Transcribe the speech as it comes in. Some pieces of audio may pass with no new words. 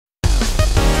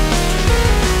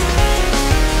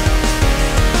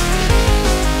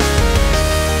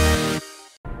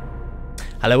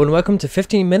Hello and welcome to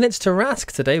 15 Minutes to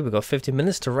Rask. Today we've got 15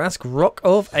 Minutes to Rask Rock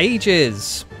of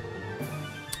Ages.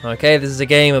 Okay, this is a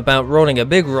game about rolling a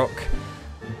big rock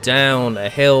down a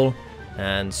hill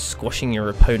and squashing your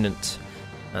opponent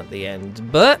at the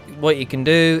end. But what you can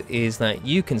do is that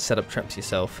you can set up traps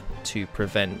yourself to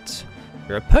prevent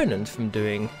your opponent from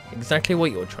doing exactly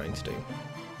what you're trying to do.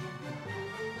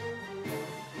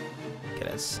 Okay,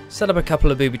 let's set up a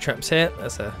couple of booby traps here.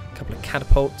 There's a couple of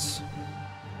catapults.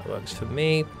 That works for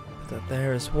me. Put that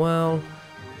there as well.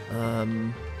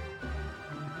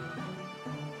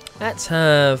 Let's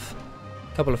have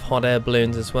a couple of hot air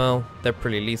balloons as well. They're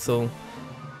pretty lethal.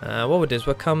 What we'll do is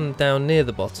we'll come down near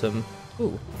the bottom.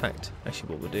 Ooh, in fact,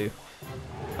 actually what we'll do.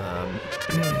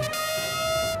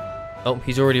 Oh,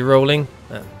 he's already rolling.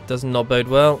 That does not bode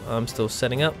well. I'm still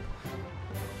setting up.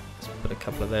 Let's put a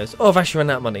couple of those. Oh, I've actually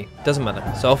run out of money. Doesn't matter.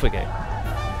 So off we go.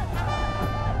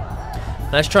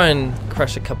 Let's try and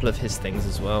crush a couple of his things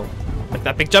as well. Make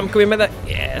that big jump. Can we make that?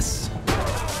 Yes.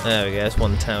 There we go. That's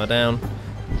one tower down.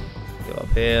 Go up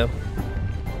here.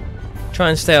 Try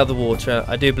and stay out of the water.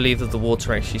 I do believe that the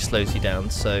water actually slows you down,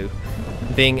 so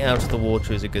being out of the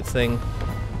water is a good thing.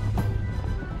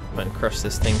 Try and crush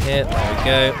this thing here. There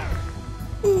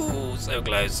we go. Ooh, so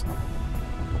close.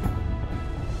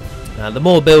 The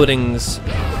more buildings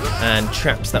and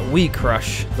traps that we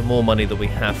crush, the more money that we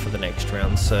have for the next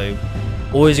round. So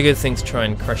always a good thing to try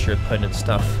and crush your opponent's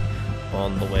stuff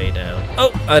on the way down.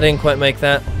 Oh, I didn't quite make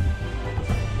that.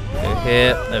 Go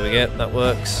here. There we go. That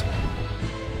works.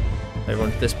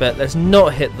 Everyone to this bit. Let's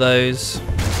not hit those.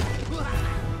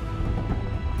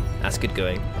 That's good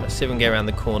going. Let's see if we can get around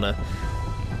the corner.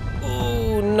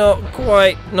 Oh, not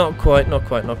quite. Not quite. Not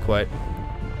quite. Not quite.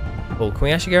 Oh, can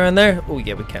we actually go around there? Oh,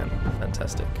 yeah, we can.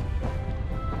 Fantastic.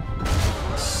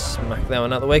 Smack that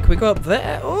one out of the way. Can we go up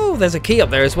there? Oh, there's a key up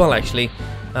there as well, actually.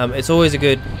 It's always a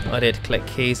good idea to collect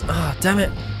keys. Ah, oh, damn it.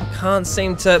 Can't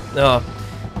seem to... Oh,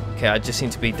 okay, I just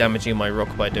seem to be damaging my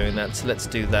rock by doing that. So let's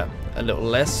do that a little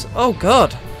less. Oh,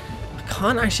 God. I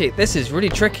can't actually... This is really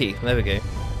tricky. There we go.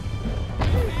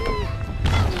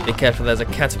 Be careful, there's a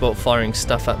catapult firing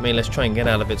stuff at me. Let's try and get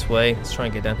out of its way. Let's try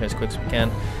and get down here as quick as we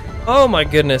can. Oh my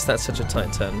goodness, that's such a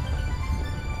tight turn.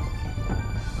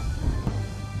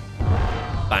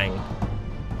 Bang.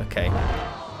 Okay.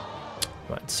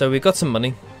 Right, so we've got some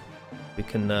money. We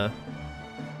can,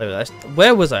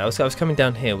 where was I? I was coming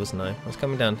down here, wasn't I? I was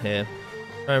coming down here.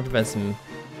 Trying to prevent some,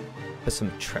 put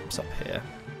some traps up here.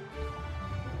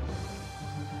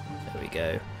 There we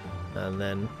go. And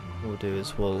then what we'll do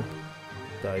is we'll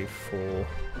go for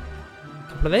a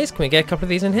couple of these. Can we get a couple of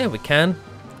these in here? We can.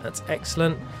 That's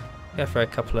excellent. Go for a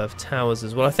couple of towers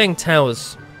as well. I think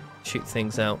towers shoot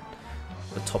things out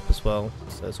at the top as well,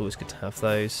 so it's always good to have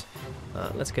those.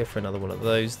 Let's go for another one of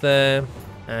those there.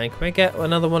 And can we get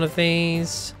another one of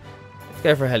these? Let's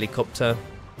go for a helicopter.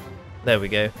 There we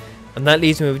go. And that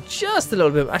leaves me with just a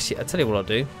little bit. Actually, I'll tell you what I'll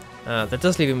do. That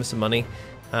does leave me with some money.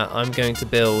 I'm going to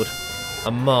build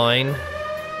a mine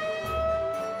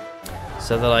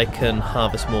so that I can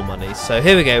harvest more money. So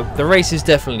here we go. The race is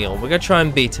definitely on. We're going to try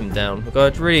and beat him down. We're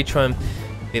going to really try and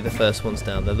be the first ones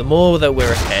down there. The more that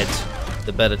we're ahead,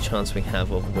 the better chance we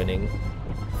have of winning.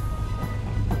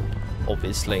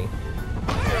 Obviously.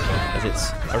 As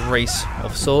it's a race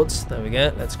of sorts. There we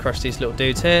go. Let's crush these little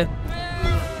dudes here.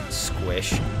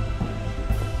 Squish.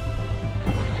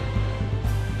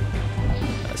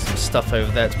 There's some stuff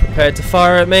over there that's prepared to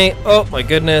fire at me. Oh my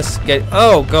goodness.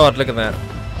 Oh god, look at that.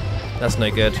 That's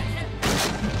no good.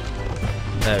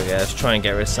 There we go. Let's try and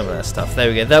get rid of some of that stuff. There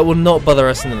we go. That will not bother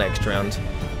us in the next round.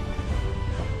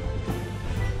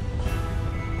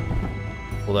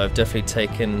 Although I've definitely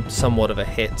taken somewhat of a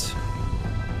hit.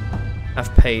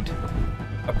 I've paid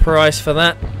a price for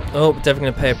that. Oh, definitely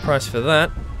going to pay a price for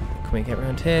that. Can we get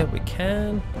around here? We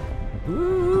can.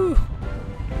 Woo!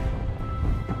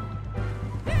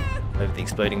 Over the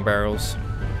exploding barrels.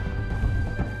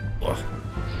 Oh.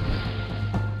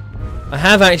 I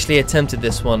have actually attempted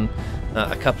this one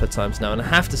a couple of times now, and I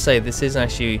have to say this is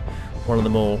actually one of the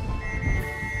more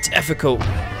difficult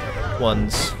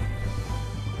ones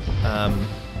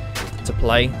to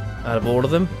play out of all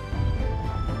of them.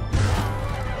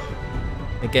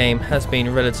 The game has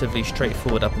been relatively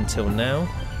straightforward up until now,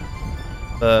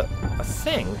 but I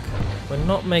think we're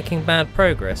not making bad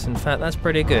progress. In fact, that's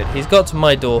pretty good. He's got to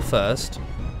my door first.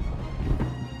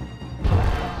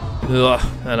 Ugh,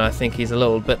 and I think he's a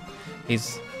little bit...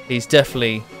 He's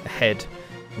definitely ahead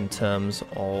in terms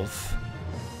of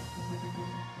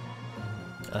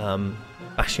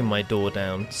bashing my door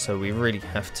down, so we really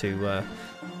have to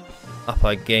up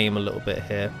our game a little bit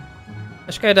here.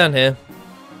 Let's go down here.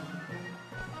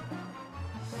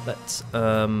 Let's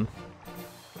oh,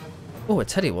 I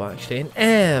tell you what, actually, an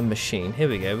air machine. Here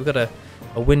we go. We've got a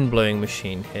wind blowing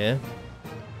machine here.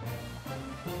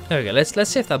 There we go. Let's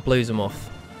see if that blows them off.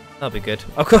 That'll be good.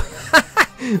 Oh, God.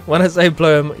 When I say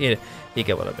blow them, you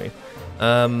get what I mean.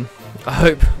 I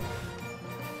hope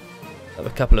I have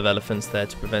a couple of elephants there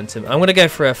to prevent him. I'm gonna go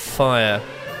for a fire.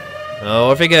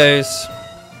 Oh, off he goes.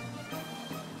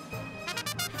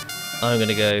 I'm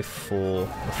gonna go for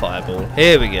a fireball.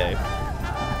 Here we go.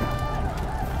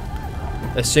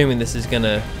 Assuming this is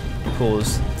gonna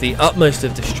cause the utmost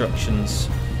of destructions.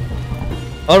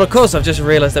 Oh, of course, I've just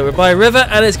realised that we're by a river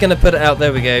and it's gonna put it out.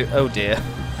 There we go. Oh dear.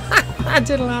 That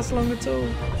didn't last long at all.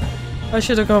 I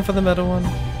should have gone for the metal one.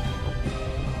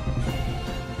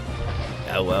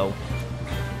 Oh well.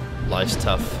 Life's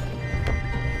tough.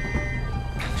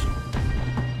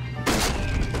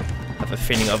 I have a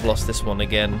feeling I've lost this one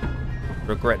again.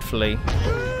 Regretfully.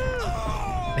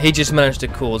 He just managed to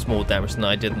cause more damage than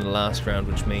I did in the last round,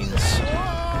 which means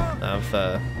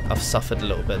I've suffered a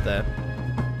little bit there.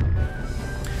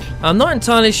 I'm not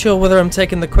entirely sure whether I'm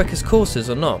taking the quickest courses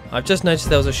or not. I've just noticed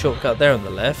there was a shortcut there on the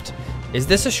left. Is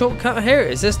this a shortcut here?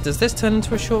 Does this turn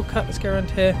into a shortcut? Let's go around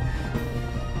here.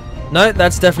 No,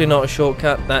 that's definitely not a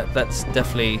shortcut. That's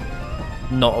definitely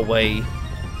not a way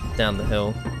down the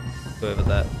hill. Go over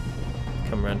that.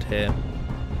 Come around here.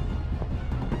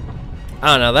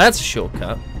 Oh, now that's a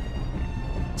shortcut.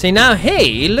 See, now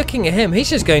looking at him, he's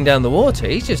just going down the water.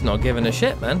 He's just not giving a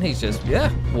shit, man. He's just,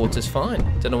 yeah, water's fine.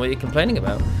 Don't know what you're complaining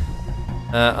about.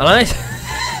 And I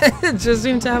just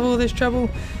seem to have all this trouble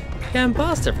getting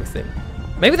past everything.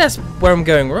 Maybe that's where I'm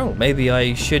going wrong. Maybe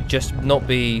I should just not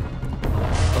be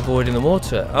avoiding the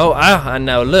water. Oh, and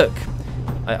now look.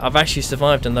 I've actually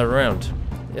survived another round.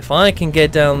 If I can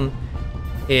get down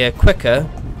here quicker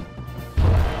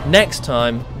next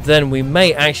time, then we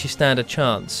may actually stand a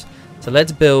chance. So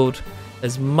let's build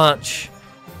as much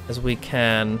as we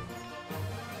can.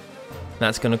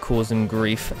 That's going to cause him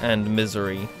grief and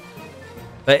misery.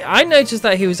 But I noticed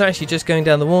that he was actually just going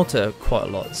down the water quite a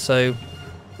lot. So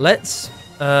let's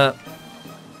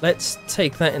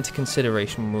take that into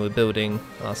consideration when we're building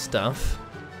our stuff.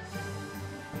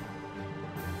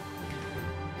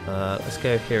 Let's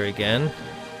go here again.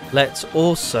 Let's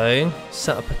also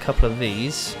set up a couple of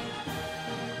these.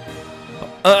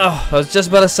 Oh, I was just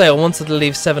about to say I wanted to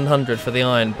leave 700 for the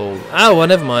iron ball. Oh, well,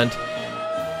 never mind.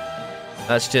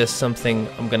 That's just something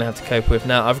I'm going to have to cope with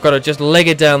now. I've got to just leg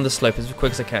it down the slope as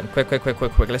quick as I can. Quick.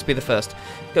 Let's be the first.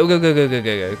 Go.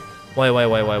 Why?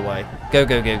 Go.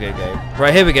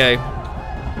 Right, here we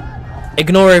go.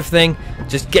 Ignore everything.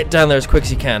 Just get down there as quick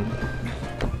as you can.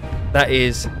 That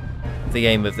is the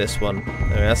aim of this one. I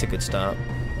mean, that's a good start.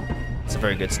 It's a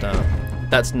very good start.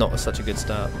 That's not such a good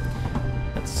start.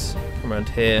 Let's come around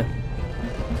here.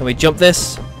 Can we jump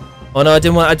this? Oh no, I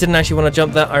didn't actually want to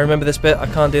jump that. I remember this bit. I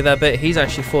can't do that bit. He's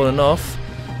actually fallen off.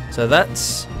 So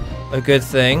that's a good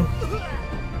thing.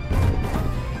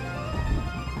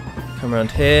 Come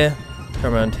around here.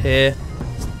 Come around here.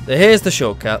 Here's the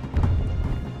shortcut.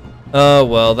 Oh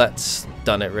well, that's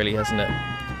done it really, hasn't it?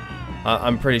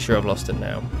 I'm pretty sure I've lost it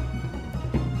now.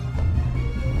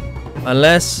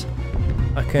 Unless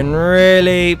I can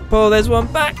really pull this one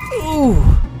back. Ooh.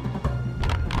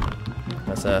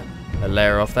 That's a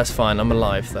layer off. That's fine. I'm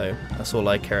alive though. That's all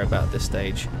I care about at this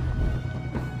stage.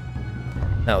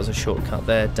 That was a shortcut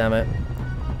there. Damn it.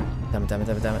 Damn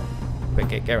it. Quick,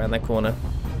 get around that corner.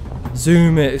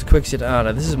 Zoom it as quick as you can. Oh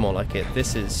no, this is more like it.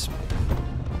 This is...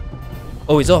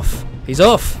 Oh, he's off. He's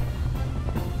off.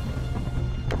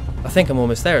 I think I'm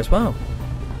almost there as well.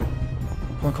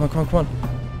 Come on.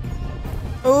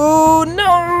 Oh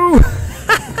no!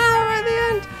 Right at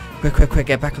the end. Quick,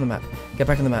 get back on the map. Get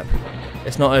back on the map.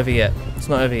 It's not over yet.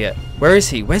 Where is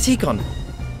he? Where's he gone?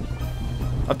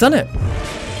 I've done it.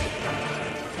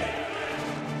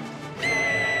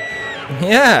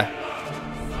 Yeah.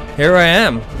 Here I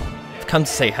am. I've come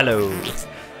to say hello.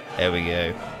 There we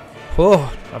go.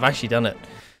 Oh, I've actually done it.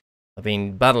 I've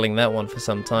been battling that one for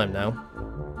some time now.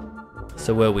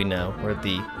 So where are we now? We're at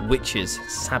the Witch's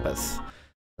Sabbath.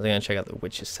 We're going to check out the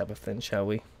Witch's Sabbath then, shall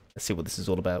we? Let's see what this is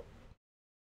all about.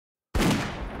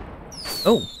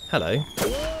 Oh, hello.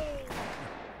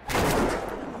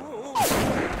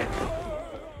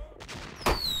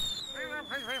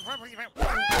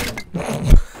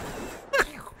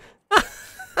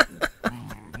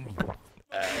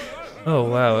 Oh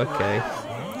wow, okay.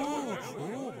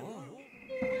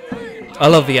 I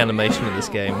love the animation in this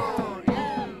game.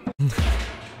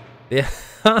 The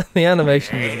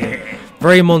animation in this game.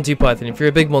 Very Monty Python. If you're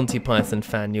a big Monty Python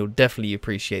fan, you'll definitely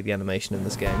appreciate the animation in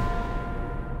this game.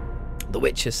 The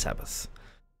Witch's Sabbath.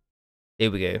 Here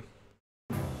we go.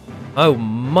 Oh,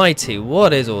 mighty,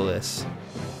 what is all this?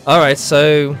 Alright,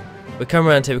 so we come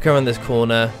around here, we come around this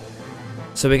corner.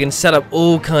 So we can set up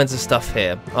all kinds of stuff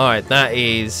here. Alright, that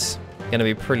is going to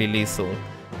be pretty lethal.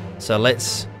 So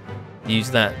let's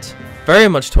use that very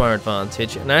much to our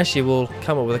advantage. And actually we'll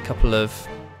come up with a couple of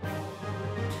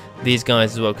these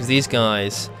guys as well. Because these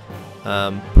guys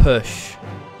can push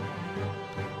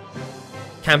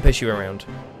you around.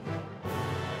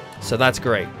 So that's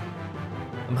great.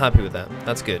 I'm happy with that.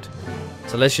 That's good.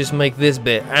 So let's just make this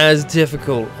bit as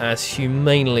difficult as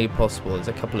humanly possible. There's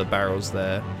a couple of barrels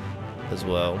there as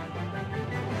well.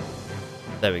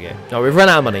 There we go. Oh, we've run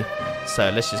out of money. So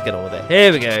let's just get on with it.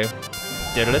 Here we go.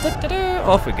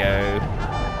 Off we go.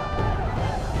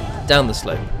 Down the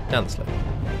slope. Down the slope.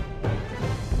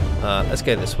 Let's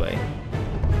go this way.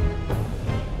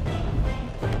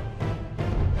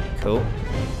 Cool.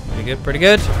 Pretty good, pretty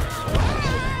good.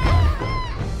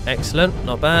 Excellent,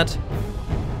 not bad.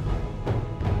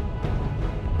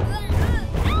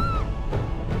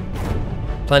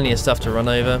 Plenty of stuff to run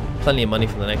over. Plenty of money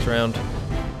for the next round.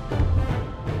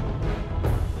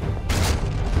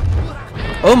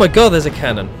 Oh my god, there's a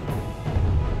cannon.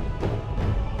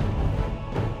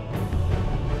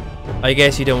 I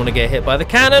guess you don't want to get hit by the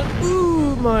cannon.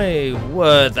 Ooh, my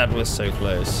word, that was so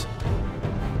close.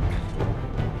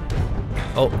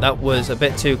 Oh, that was a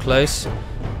bit too close.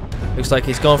 Looks like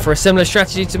he's gone for a similar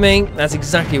strategy to me. That's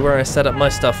exactly where I set up my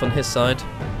stuff on his side.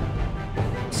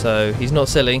 So, he's not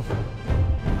silly.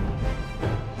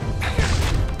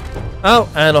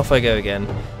 Oh, and off I go again.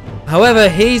 However,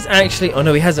 he's actually... Oh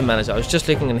no, he hasn't managed it. I was just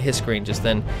looking at his screen just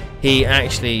then. He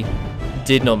actually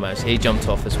did not manage. He jumped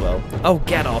off as well. Oh,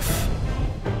 get off.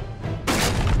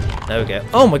 There we go.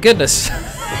 Oh my goodness.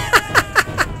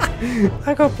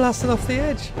 I got blasted off the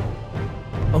edge.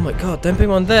 Oh my god, don't put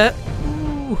him on there.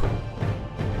 Ooh.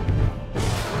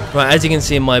 Right, as you can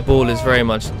see, my ball is very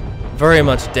much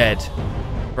dead.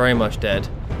 Very much dead.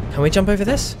 Can we jump over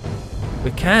this?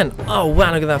 We can. Oh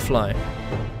wow, look at that fly.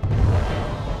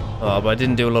 Oh, but I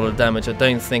didn't do a lot of damage. I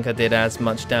don't think I did as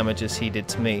much damage as he did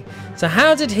to me. So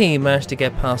how did he manage to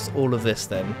get past all of this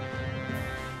then?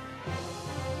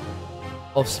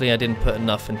 Obviously I didn't put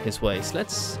enough in his way. So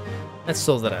let's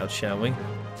sort that out, shall we?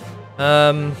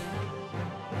 Let's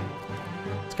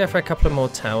go for a couple of more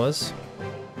towers.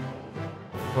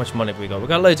 How much money have we got? We've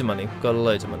got loads of money. We've got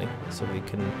loads of money. So we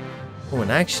can... Oh, and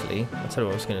actually, I'll tell you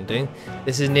what I was going to do.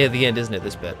 This is near the end, isn't it,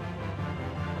 this bit?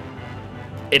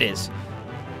 It is.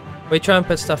 We try and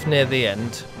put stuff near the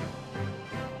end.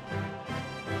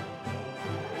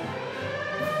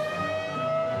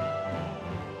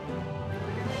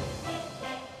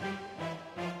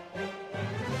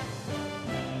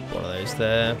 One of those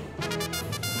there.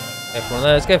 Go for one of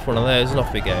those, go for one of those, and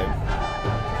off we go.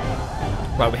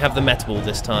 Right, we have the meta ball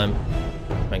this time.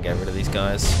 Try and get rid of these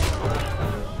guys.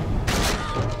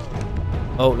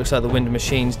 Oh, looks like the wind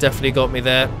machine's definitely got me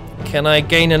there. Can I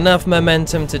gain enough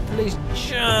momentum to at least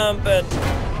jump it?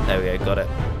 There we go, got it.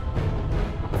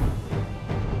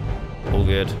 All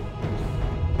good.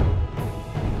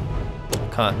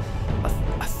 I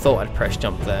thought I'd press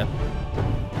jump there.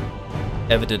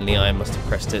 Evidently I must have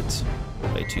pressed it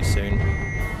way too soon.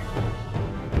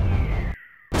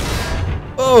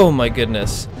 Oh my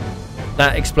goodness.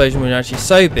 That explosion was actually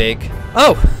so big.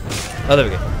 Oh! Oh, there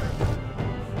we go.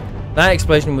 That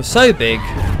explosion was so big,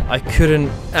 I couldn't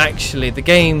actually... The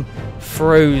game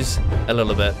froze a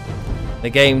little bit. The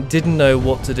game didn't know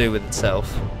what to do with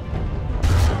itself.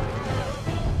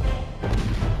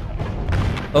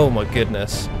 Oh my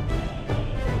goodness.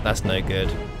 That's no good.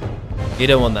 You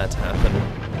don't want that to happen.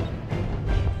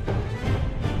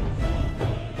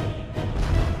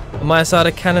 Am I outside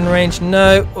of cannon range?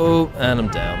 No. Oh, and I'm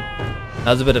down.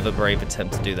 That was a bit of a brave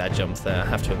attempt to do that jump there, I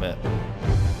have to admit.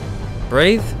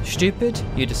 Brave? Stupid?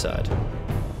 You decide.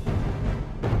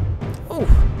 Oh.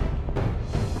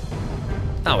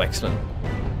 Oh, excellent.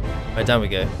 Right, down we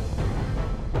go.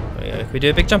 There we go. Can we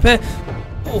do a big jump here?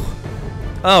 Oh.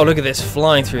 Oh, look at this,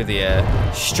 flying through the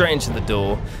air. Straight into the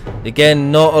door. Again,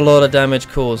 not a lot of damage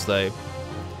caused, though.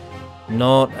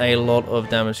 Not a lot of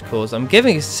damage caused.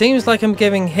 It seems like I'm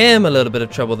giving him a little bit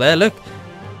of trouble there. Look.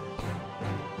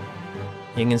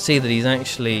 You can see that he's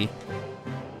actually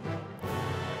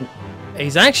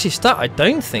stuck. I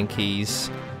don't think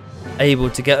he's able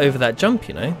to get over that jump,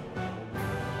 you know.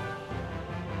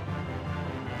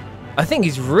 I think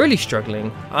he's really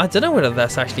struggling. I don't know whether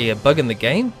that's actually a bug in the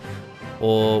game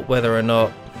or whether or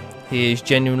not he is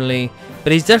genuinely...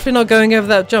 But he's definitely not going over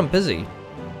that jump, is he?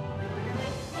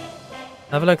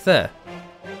 Have a look there.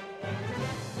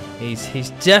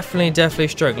 He's definitely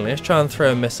struggling. Let's try and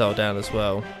throw a missile down as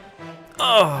well.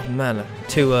 Oh, man.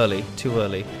 Too early. Too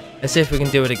early. Let's see if we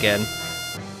can do it again.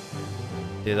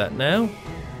 Do that now.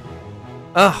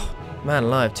 Oh, man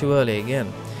alive. Too early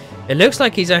again. It looks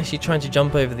like he's actually trying to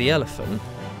jump over the elephant.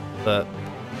 But...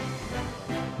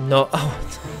 no. Oh,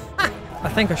 I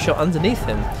think I shot underneath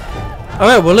him.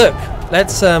 Alright, well look.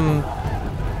 Let's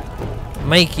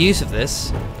make use of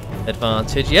this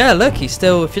advantage. Yeah, look, he's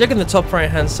still... if you look in the top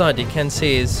right hand side, you can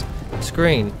see his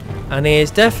screen. And he is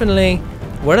definitely...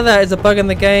 whether that is a bug in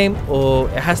the game, or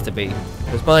it has to be.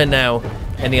 Because by now,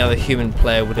 any other human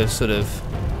player would have sort of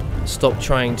stopped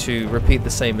trying to repeat the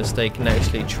same mistake and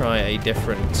actually try a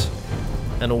different,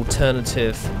 an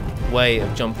alternative way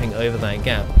of jumping over that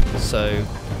gap. So,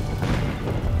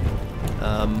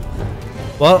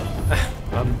 well,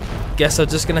 I guess I'm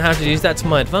just going to have to use that to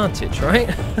my advantage, right?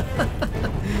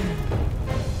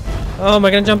 Oh, am I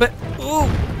going to jump it? Ooh!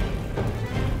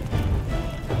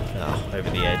 Oh, over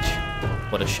the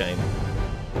edge. What a shame.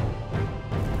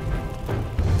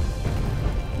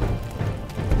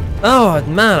 Oh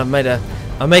man,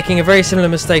 I'm making a very similar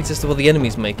mistake as to what the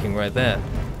enemy's making right there.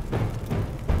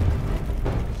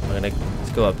 I'm gonna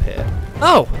go up here.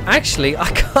 Oh, actually, I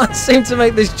can't seem to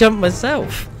make this jump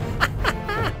myself.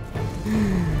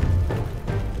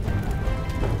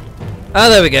 Oh,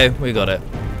 there we go. We got it.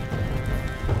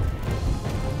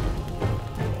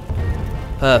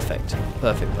 Perfect.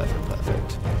 Perfect, perfect,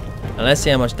 perfect. And let's see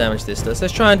how much damage this does.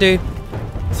 Let's try and do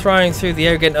throwing through the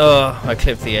air again. Oh, I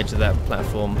clipped the edge of that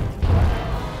platform.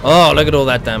 Oh, look at all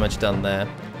that damage done there.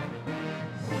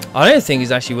 I don't think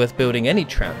it's actually worth building any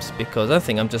traps, because I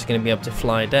think I'm just going to be able to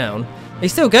fly down.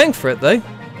 He's still going for it, though.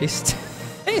 He's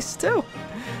still...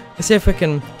 let's see if we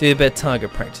can do a bit of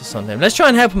target practice on him. Let's try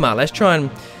and help him out. Let's try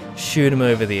and shoot him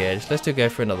over the edge. Let's go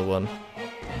for another one.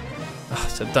 Oh,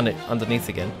 so I've done it underneath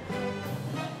again.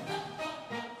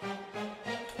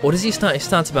 Or does he start? He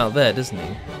starts about there, doesn't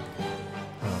he?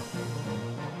 Oh.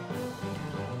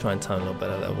 Try and time a little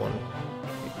better that one.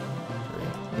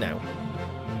 No.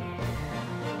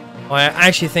 I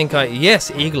actually think yes,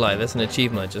 Eagle Eye, that's an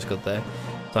achievement I just got there.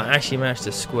 So I actually managed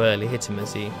to squarely hit him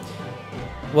as he...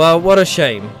 well, what a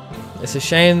shame. It's a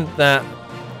shame that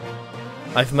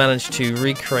I've managed to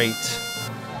recreate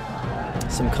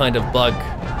some kind of bug.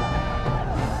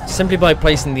 Simply by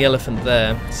placing the elephant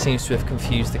there, seems to have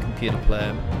confused the computer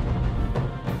player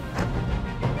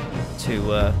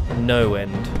to no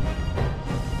end.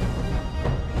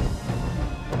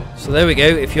 So there we go.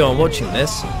 If you are watching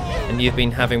this and you've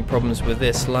been having problems with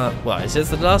this, well, is this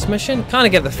the last mission? Kind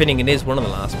of get the feeling it is one of the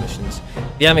last missions.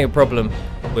 If you're having a problem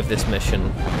with this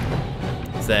mission,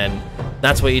 then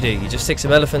that's what you do. You just stick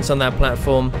some elephants on that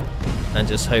platform and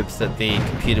just hope that the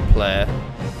computer player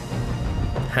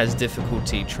has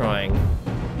difficulty trying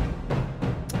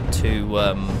to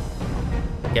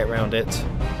get around it.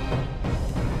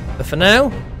 But for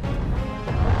now...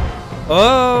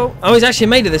 oh, he's actually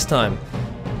made it this time.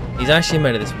 He's actually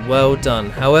made it this. Well done.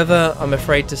 However, I'm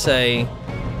afraid to say,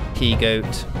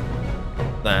 Keygoat,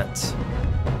 that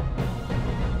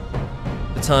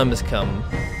the time has come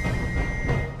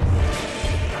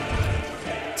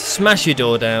to smash your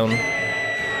door down.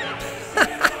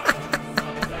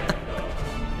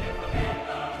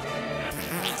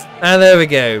 And there we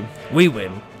go. We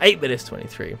win. 8 minutes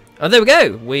 23. Oh, there we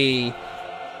go. We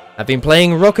have been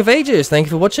playing Rock of Ages. Thank you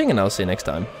for watching, and I'll see you next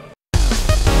time.